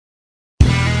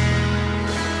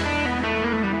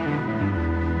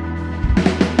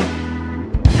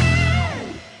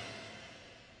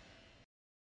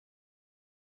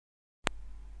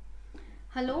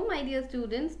Hello my dear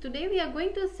students, today we are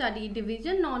going to study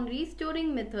division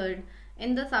non-restoring method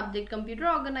in the subject Computer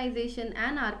Organization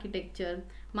and Architecture.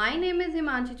 My name is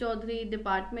Himanshi Chaudhary,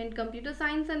 Department Computer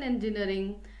Science and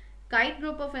Engineering, Kite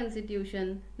Group of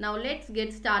Institution. Now let's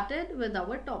get started with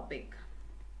our topic.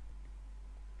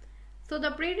 So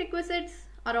the prerequisites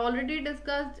are already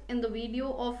discussed in the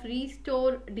video of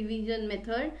restore division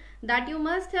method that you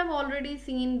must have already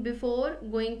seen before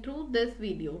going through this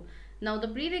video. Now the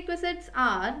prerequisites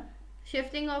are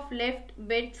shifting of left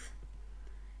bits,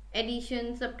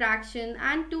 addition, subtraction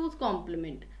and 2's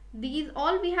complement. These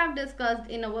all we have discussed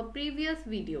in our previous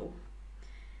video.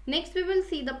 Next we will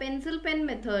see the pencil pen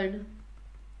method,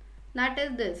 that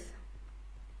is this.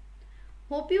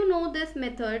 Hope you know this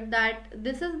method, that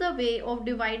this is the way of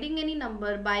dividing any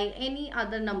number by any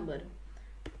other number.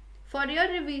 For your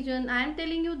revision I am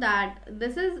telling you that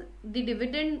this is the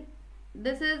dividend,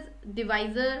 this is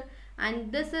divisor,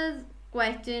 and this is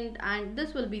quotient, and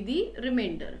this will be the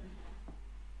remainder.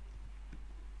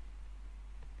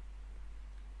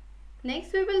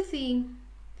 Next we will see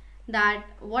that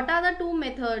what are the two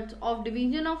methods of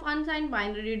division of unsigned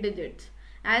binary digits.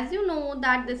 As you know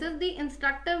that this is the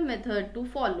instructive method to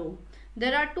follow.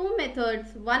 There are two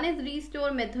methods, one is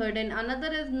restore method and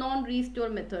another is non-restore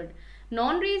method.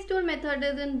 Non-restore method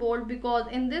is in bold because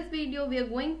in this video we are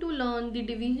going to learn the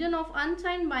division of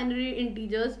unsigned binary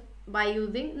integers by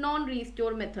using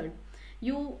non-restore method.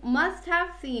 You must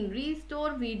have seen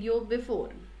restore video before.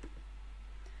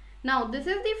 Now this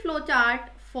is the flowchart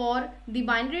for the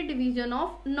binary division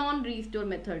of non-restore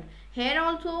method. Here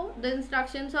also the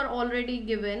instructions are already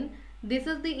given. This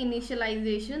is the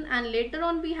initialization and later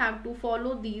on we have to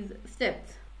follow these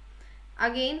steps.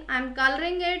 Again I am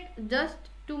coloring it just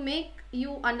to make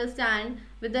you understand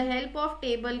with the help of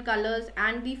table colors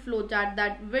and the flowchart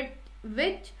that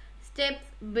which steps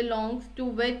belongs to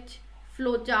which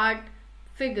flowchart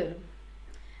figure.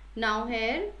 Now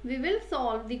here we will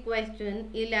solve the question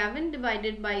 11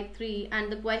 divided by 3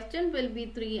 and the question will be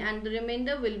 3 and the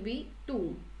remainder will be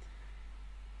 2.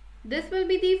 This will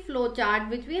be the flowchart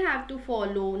which we have to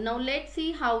follow. Now let's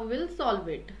see how we will solve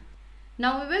it.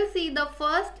 Now we will see the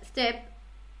first step.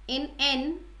 In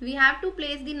n we have to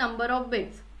place the number of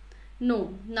bits.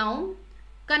 Now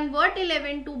convert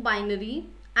 11 to binary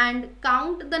and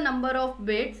count the number of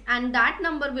bits and that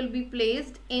number will be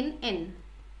placed in n.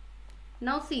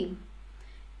 Now see,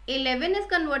 11 is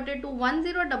converted to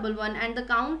 1011 and the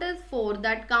count is 4,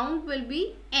 that count will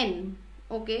be n.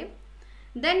 Okay.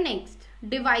 Then next,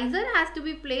 divisor has to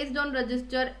be placed on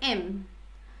register m.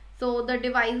 So the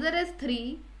divisor is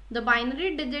 3. The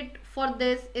binary digit for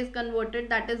this is converted,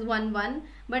 that is 11,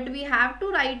 but we have to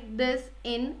write this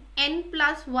in n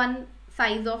plus 1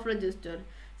 size of register.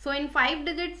 So in 5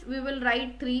 digits we will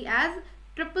write 3 as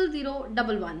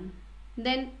 00011.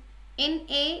 Then in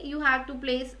A you have to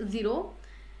place 0.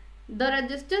 The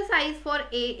register size for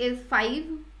A is 5.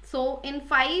 So in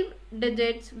 5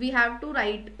 digits we have to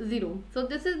write 0. So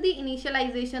this is the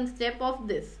initialization step of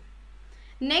this.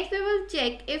 Next we will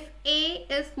check if A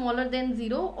is smaller than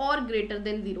 0 or greater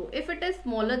than 0. If it is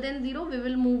smaller than 0 we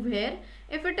will move here.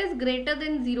 If it is greater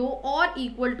than 0 or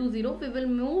equal to 0 we will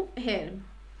move here.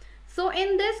 So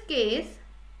in this case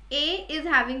A is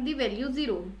having the value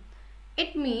 0.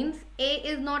 It means A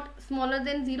is not smaller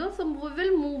than 0, so we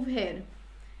will move here.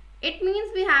 It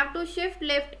means we have to shift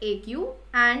left AQ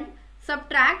and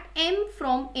subtract M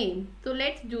from A. So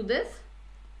let's do this.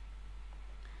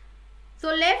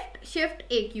 So left shift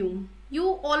AQ. You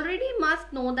already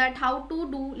must know that how to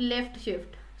do left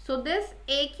shift. So this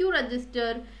AQ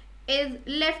register is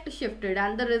left shifted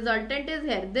and the resultant is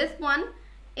here. This one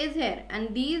is here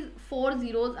and these 4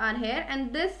 zeros are here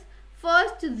and this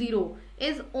first 0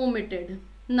 is omitted.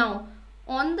 Now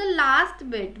on the last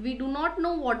bit we do not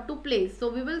know what to place, so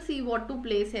we will see what to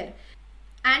place here.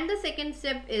 And the second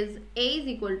step is A is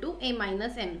equal to A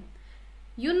minus M.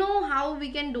 You know how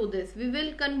we can do this. We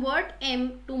will convert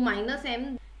M to minus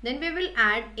M, then we will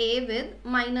add A with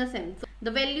minus M. So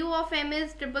the value of M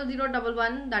is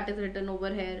 00011, that is written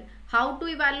over here. How to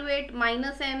evaluate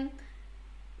minus M?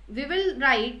 We will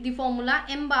write the formula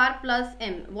m bar plus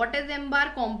m. What is m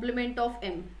bar? Complement of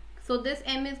m. So this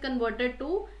m is converted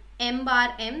to m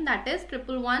bar m, that is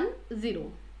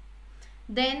 1110.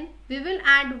 Then we will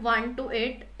add 1 to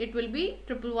it. It will be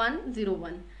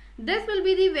 1101. This will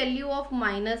be the value of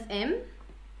minus m.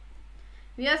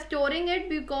 We are storing it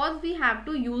because we have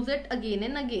to use it again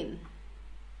and again.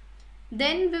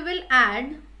 Then we will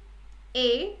add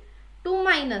a to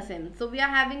minus m. So we are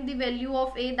having the value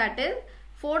of a, that is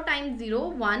 4 times 0,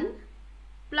 1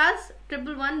 plus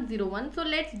 1101. So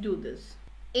let's do this.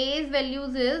 A's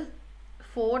values is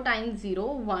 4 times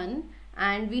 0 1,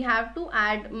 and we have to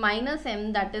add minus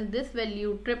m, that is this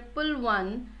value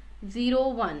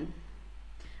 11101.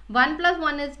 1 plus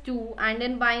 1 is 2, and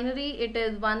in binary it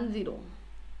is 1 0.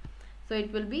 So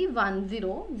it will be 1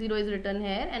 0. 0 is written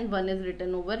here and 1 is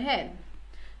written over here.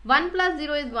 1 plus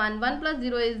 0 is 1. 1 plus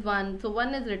 0 is 1. So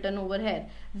 1 is written over here.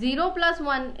 0 plus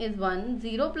 1 is 1.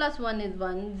 0 plus 1 is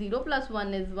 1. 0 plus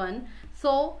 1 is 1.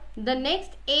 So the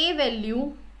next a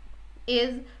value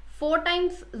is 4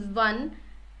 times 1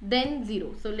 then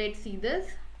 0. So let's see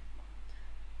this.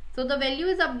 So the value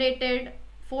is updated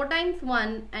 4 times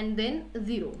 1 and then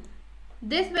 0.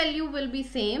 This value will be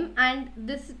same, and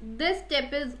this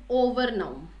step is over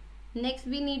now. Next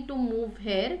we need to move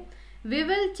here. We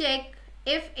will check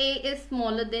if a is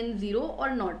smaller than 0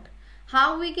 or not.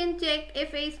 How we can check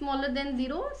if a is smaller than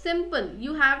 0? Simple.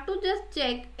 You have to just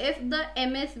check if the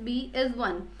MSB is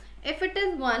 1. If it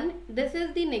is 1, this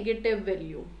is the negative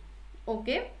value.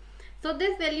 Okay. So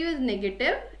this value is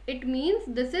negative. It means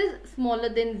this is smaller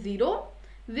than 0.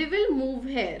 We will move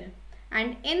here.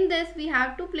 And in this we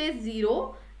have to place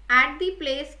 0 at the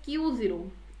place Q0.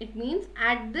 It means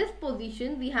at this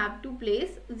position we have to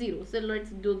place 0. So let's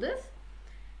do this.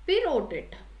 We wrote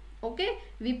it. Okay.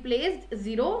 We placed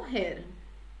 0 here.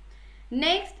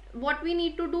 Next, what we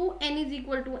need to do, n is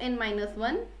equal to n minus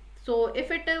 1. So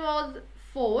if it was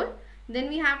 4, then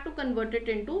we have to convert it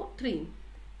into 3.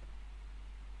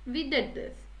 We did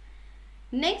this.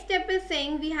 Next step is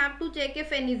saying we have to check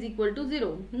if n is equal to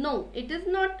 0. No, it is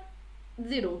not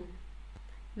 0.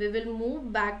 We will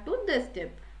move back to this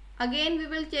step. Again we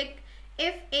will check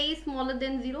if a is smaller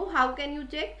than 0. How can you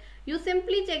check? You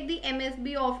simply check the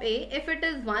MSB of a. If it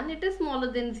is 1, it is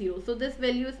smaller than 0. So this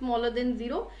value is smaller than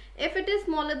 0. If it is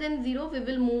smaller than 0, we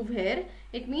will move here.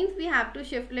 It means we have to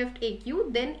shift left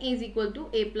AQ, then a is equal to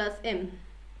a plus m.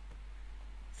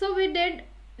 So we did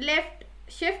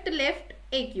shift left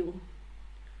AQ.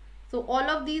 So all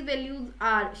of these values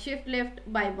are shift left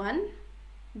by 1.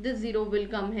 This 0 will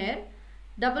come here.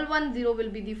 110 will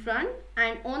be the front,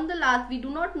 and on the last we do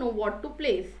not know what to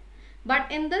place.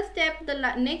 But in this step, the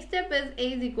next step is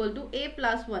a is equal to a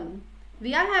plus 1.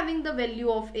 We are having the value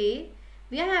of a.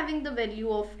 We are having the value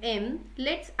of m.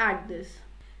 Let's add this.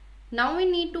 Now we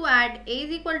need to add a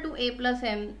is equal to a plus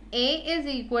m. A is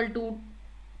equal to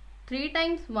 3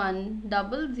 times 1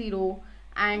 00,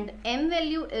 and m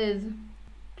value is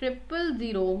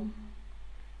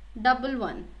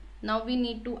 00011. Now we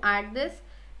need to add this.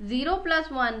 0 plus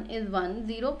 1 is 1,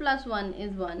 0 plus 1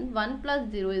 is 1, 1 plus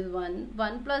 0 is 1,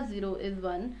 1 plus 0 is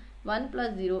 1, 1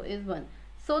 plus 0 is 1.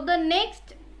 So the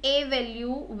next a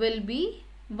value will be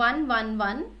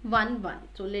 11111.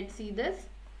 So let's see this.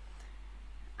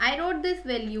 I wrote this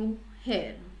value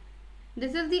here.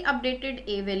 This is the updated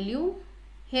a value.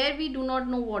 Here we do not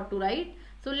know what to write.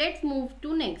 So let's move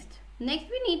to next. Next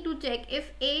we need to check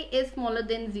if a is smaller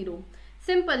than 0.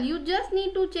 Simple. You just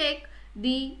need to check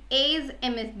the a's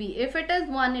MSB. If it is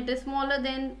 1, it is smaller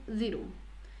than 0.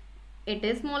 It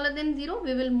is smaller than 0.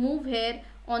 We will move here.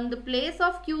 On the place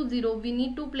of Q0, we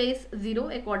need to place 0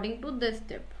 according to this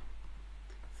step.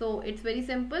 So it's very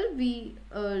simple. We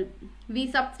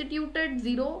substituted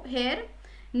 0 here.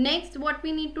 Next, what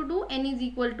we need to do, n is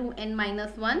equal to n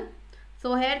minus 1.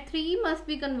 So here 3 must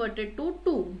be converted to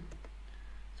 2.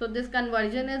 So this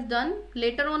conversion is done.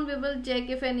 Later on we will check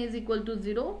if n is equal to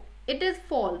 0. It is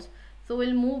false. So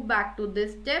we'll move back to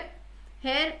this step.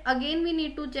 Here again we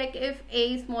need to check if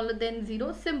a is smaller than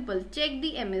 0. Simple. Check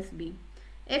the MSB.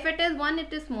 If it is 1,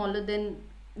 it is smaller than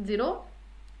 0.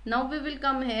 Now we will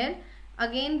come here.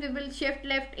 Again we will shift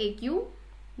left AQ.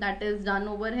 That is done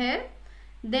over here.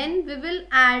 Then we will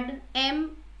add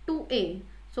m to a.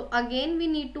 So again we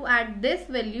need to add this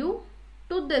value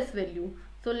to this value.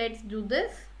 So let's do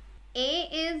this. A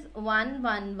is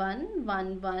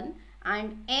 11111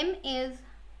 and m is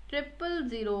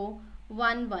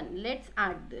 00011. Let's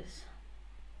add this.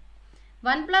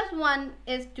 1 plus 1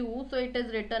 is 2, so it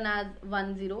is written as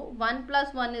 10. 1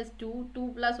 plus 1 is 2,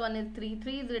 2 plus 1 is 3,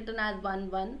 3 is written as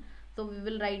 11. So we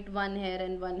will write 1 here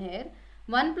and 1 here.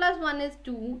 1 plus 1 is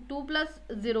 2, 2 plus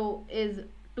 0 is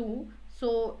 2,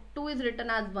 so 2 is written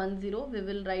as 10. We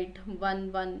will write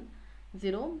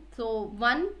 110. So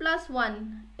 1 plus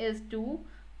 1 is 2,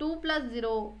 2 plus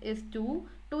 0 is 2,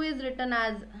 2 is written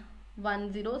as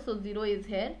 10, so 0 is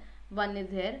here, 1 is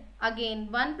here. Again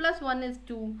 1 plus 1 is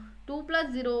 2, 2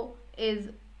 plus 0 is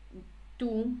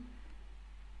 2,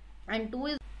 and 2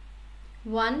 is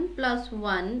 1 plus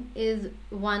 1 is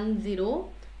 10,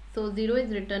 so 0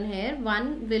 is written here,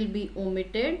 1 will be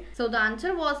omitted. So the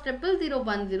answer was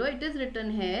 00010. It is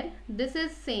written here. This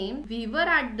is same. We were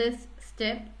at this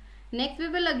step. Next we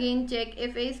will again check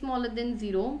if a is smaller than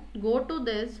 0. Go to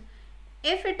this.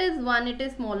 If it is 1, it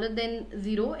is smaller than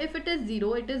 0. If it is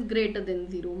 0, it is greater than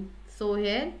 0. So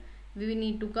here we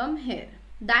need to come here.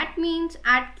 That means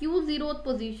at Q0th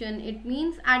position, it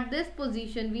means at this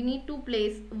position we need to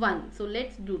place 1. So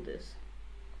let's do this.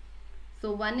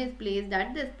 So 1 is placed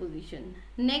at this position.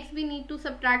 Next we need to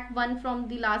subtract 1 from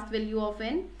the last value of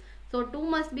n. So 2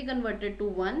 must be converted to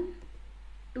 1.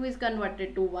 2 is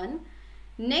converted to 1.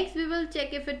 Next we will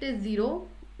check if it is 0.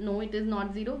 No, it is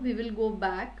not 0. We will go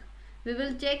back. We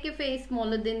will check if a is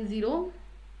smaller than 0.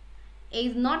 A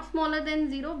is not smaller than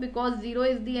 0 because 0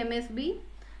 is the MSB.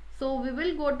 So we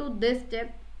will go to this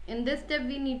step. In this step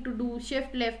we need to do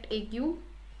shift left AQ.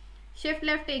 Shift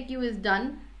left AQ is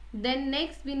done. Then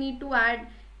next we need to add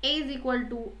a is equal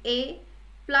to a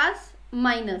plus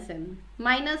minus m.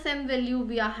 Minus m value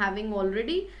we are having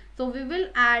already. So we will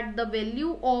add the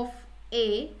value of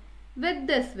a with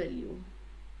this value.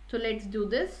 So let's do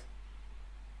this.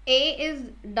 A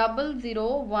is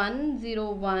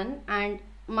 00101 and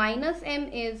minus m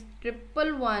is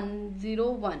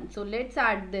 11101. So let's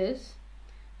add this.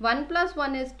 1 plus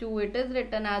 1 is 2. It is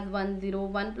written as 1 0.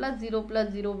 1 plus 0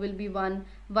 will be 1.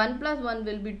 1 plus 1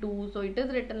 will be 2. So it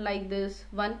is written like this.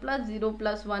 1 plus 0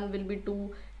 plus 1 will be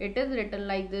 2. It is written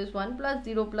like this. 1 plus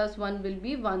 0 plus 1 will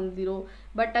be 1 0.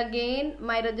 But again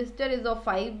my register is of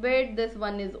 5 bit. This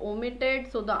one is omitted.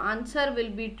 So the answer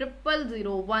will be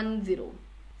 00010.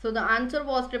 So the answer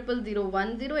was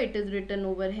 00010. It is written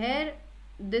over here.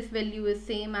 This value is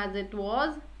same as it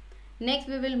was. Next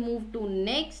we will move to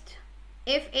next.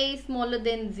 If a is smaller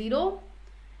than 0,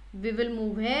 we will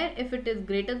move here. If it is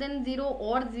greater than 0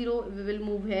 or 0, we will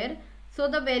move here. So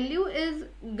the value is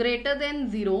greater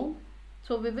than 0.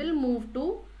 So we will move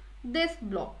to this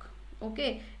block.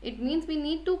 Okay. It means we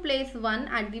need to place 1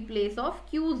 at the place of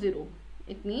Q0.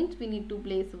 It means we need to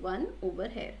place 1 over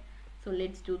here. So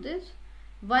let's do this.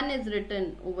 1 is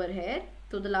written over here.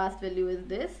 So the last value is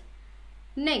this.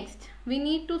 Next, we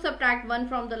need to subtract 1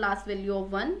 from the last value of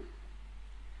 1.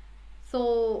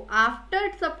 So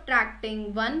after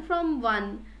subtracting 1 from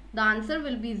 1, the answer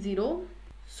will be 0.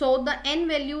 So the n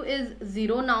value is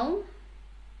 0 now.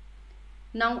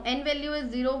 Now n value is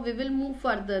 0. We will move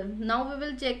further. Now we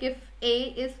will check if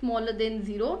a is smaller than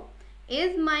 0.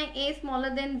 Is my a smaller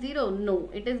than 0? No,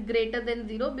 it is greater than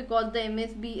 0 because the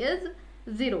MSB is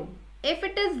 0. If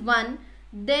it is 1,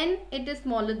 then it is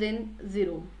smaller than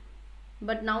 0.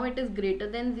 But now it is greater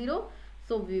than 0.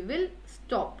 So we will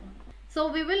stop. So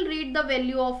we will read the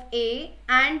value of A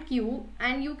and Q,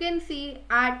 and you can see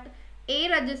at A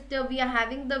register we are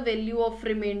having the value of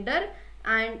remainder,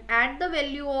 and at the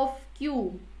value of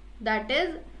Q, that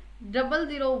is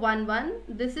 0011,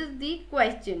 this is the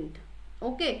quotient.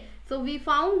 Okay, so we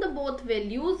found the both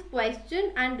values,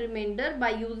 quotient and remainder, by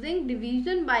using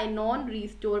division by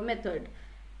non-restore method.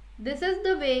 This is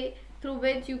the way through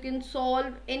which you can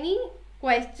solve any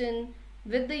question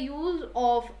with the use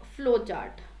of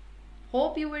flowchart.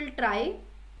 Hope you will try.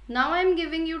 Now I am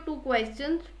giving you two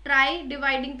questions. Try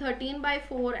dividing 13 by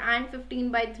 4 and 15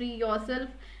 by 3 yourself.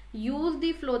 Use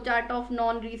the flowchart of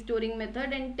non-restoring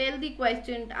method and tell the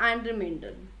quotient and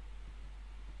remainder.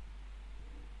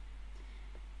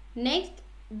 Next,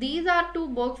 these are two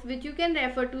books which you can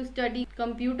refer to study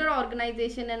computer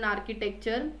organization and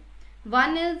architecture.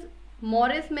 One is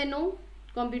Morris Meno,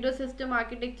 Computer System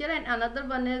Architecture, and another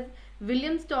one is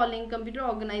William Stalling, Computer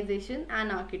Organization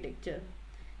and Architecture.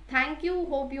 Thank you.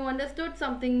 Hope you understood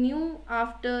something new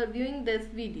after viewing this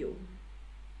video.